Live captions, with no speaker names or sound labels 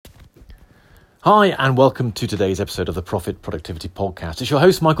Hi, and welcome to today's episode of the Profit Productivity Podcast. It's your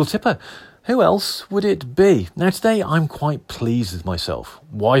host, Michael Tipper. Who else would it be? Now, today I'm quite pleased with myself.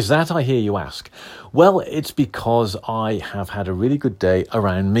 Why is that, I hear you ask? Well, it's because I have had a really good day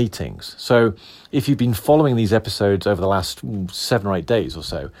around meetings. So if you've been following these episodes over the last 7 or 8 days or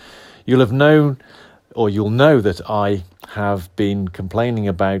so, you'll know that I have been complaining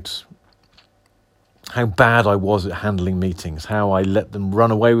about how bad I was at handling meetings, how I let them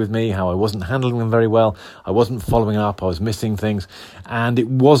run away with me, how I wasn't handling them very well, I wasn't following up, I was missing things, and it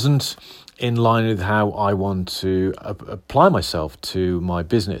wasn't in line with how I want to apply myself to my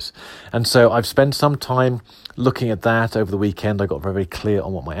business. And so I've spent some time looking at that over the weekend. I got very, very clear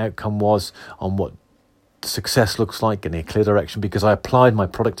on what my outcome was, on what success looks like, getting a clear direction, because I applied my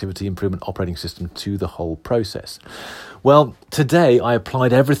productivity improvement operating system to the whole process. Well, today I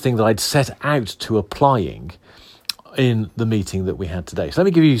applied everything that I'd set out to applying in the meeting that we had today. So let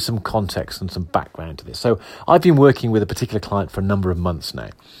me give you some context and some background to this. So I've been working with a particular client for a number of months now,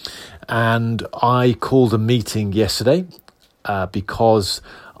 and I called a meeting yesterday because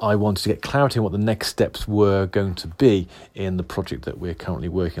I wanted to get clarity on what the next steps were going to be in the project that we're currently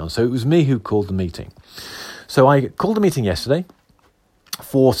working on. So it was me who called the meeting. So I called a meeting yesterday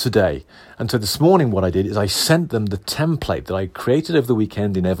for today. And so this morning what I did is I sent them the template that I created over the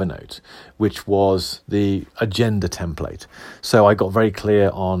weekend in Evernote, which was the agenda template. So I got very clear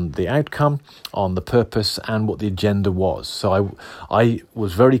on the outcome, on the purpose, and what the agenda was. So I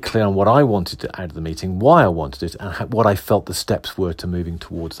was very clear on what I wanted out of the meeting, why I wanted it, and what I felt the steps were to moving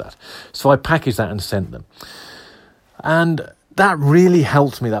towards that. So I packaged that and sent them. And that really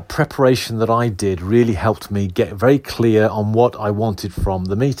helped me, that preparation that I did really helped me get very clear on what I wanted from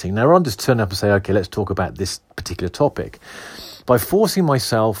the meeting. Now, I don't just turn up and say, okay, let's talk about this particular topic. By forcing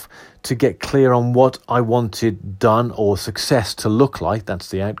myself to get clear on what I wanted done or success to look like, that's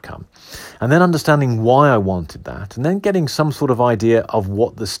the outcome, and then understanding why I wanted that, and then getting some sort of idea of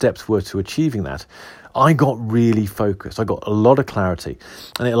what the steps were to achieving that, I got really focused. I got a lot of clarity,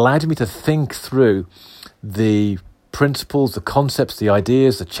 and it allowed me to think through the principles, the concepts, the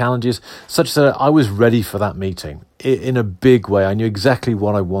ideas, the challenges, such that I was ready for that meeting in a big way. I knew exactly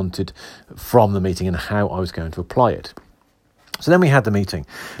what I wanted from the meeting and how I was going to apply it. So then we had the meeting.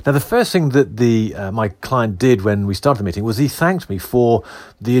 Now, the first thing that my client did when we started the meeting was he thanked me for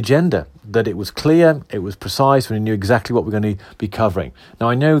the agenda, that it was clear, it was precise, and he knew exactly what we're going to be covering. Now,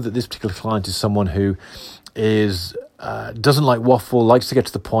 I know that this particular client is someone who doesn't like waffle, likes to get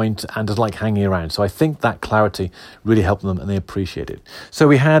to the point, and doesn't like hanging around. So I think that clarity really helped them, and they appreciate it. So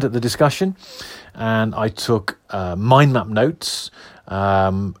we had the discussion, and I took mind map notes,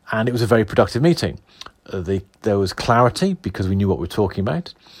 and it was a very productive meeting. There was clarity because we knew what we were talking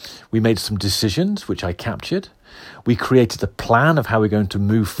about. We made some decisions, which I captured. We created a plan of how we're going to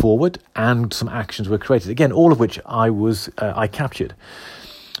move forward, and some actions were created. Again, all of which I captured.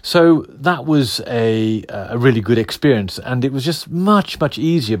 So that was a really good experience, and it was just much, much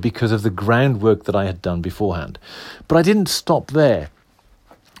easier because of the groundwork that I had done beforehand. But I didn't stop there.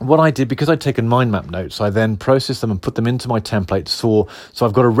 What I did, because I'd taken mind map notes, I then processed them and put them into my template. So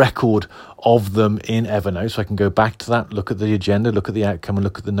I've got a record of them in Evernote, so I can go back to that, look at the agenda, look at the outcome, and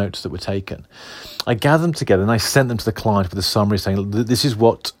look at the notes that were taken. I gathered them together, and I sent them to the client with a summary saying, this is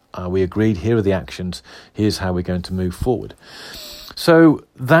what we agreed, here are the actions, here's how we're going to move forward. So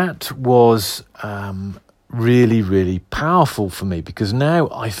that was really, really powerful for me, because now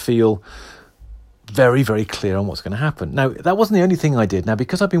I feel very, very clear on what's going to happen. Now, that wasn't the only thing I did. Now,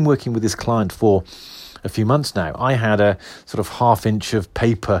 because I've been working with this client for a few months now, I had a sort of half-inch of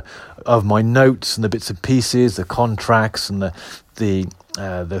paper of my notes and the bits and pieces, the contracts and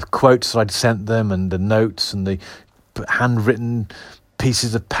the quotes that I'd sent them, and the notes and the handwritten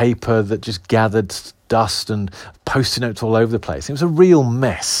pieces of paper that just gathered dust and Post-it notes all over the place. It was a real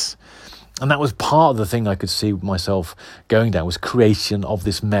mess. And that was part of the thing I could see myself going down, was creation of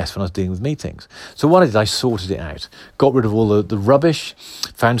this mess when I was dealing with meetings. So what I did, I sorted it out, got rid of all the rubbish,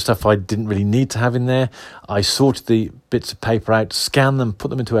 found stuff I didn't really need to have in there. I sorted the bits of paper out, scanned them, put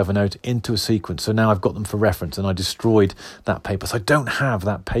them into Evernote, into a sequence. So now I've got them for reference, and I destroyed that paper. So I don't have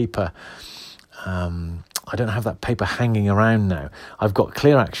that paper. I don't have that paper hanging around now. I've got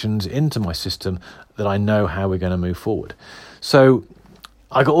clear actions into my system that I know how we're going to move forward. So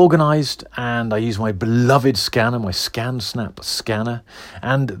I got organised, and I used my beloved scanner, my ScanSnap scanner,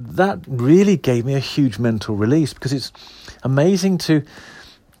 and that really gave me a huge mental release, because it's amazing to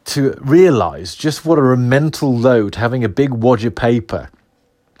realise just what a mental load having a big wad of paper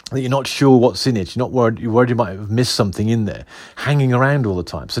that you're not sure what's in it. You're worried you might have missed something in there, hanging around all the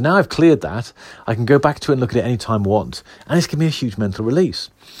time. So now I've cleared that, I can go back to it and look at it any time I want, and it's given me a huge mental release.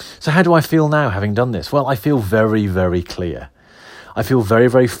 So how do I feel now having done this? Well, I feel very, very clear. I feel very,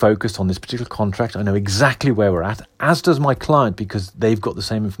 very focused on this particular contract. I know exactly where we're at, as does my client, because they've got the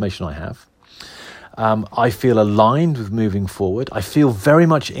same information I have. I feel aligned with moving forward. I feel very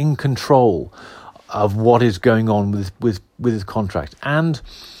much in control of what is going on with this contract. And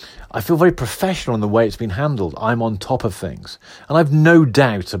I feel very professional in the way it's been handled. I'm on top of things. And I've no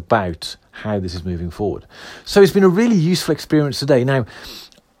doubt about how this is moving forward. So it's been a really useful experience today. Now,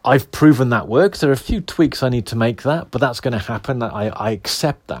 I've proven that works. There are a few tweaks I need to make that, but that's going to happen. I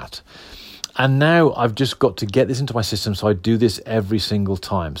accept that. And now I've just got to get this into my system, so I do this every single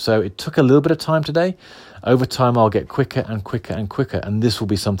time. So it took a little bit of time today. Over time, I'll get quicker and quicker and quicker, and this will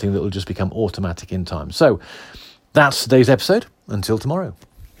be something that will just become automatic in time. So that's today's episode. Until tomorrow.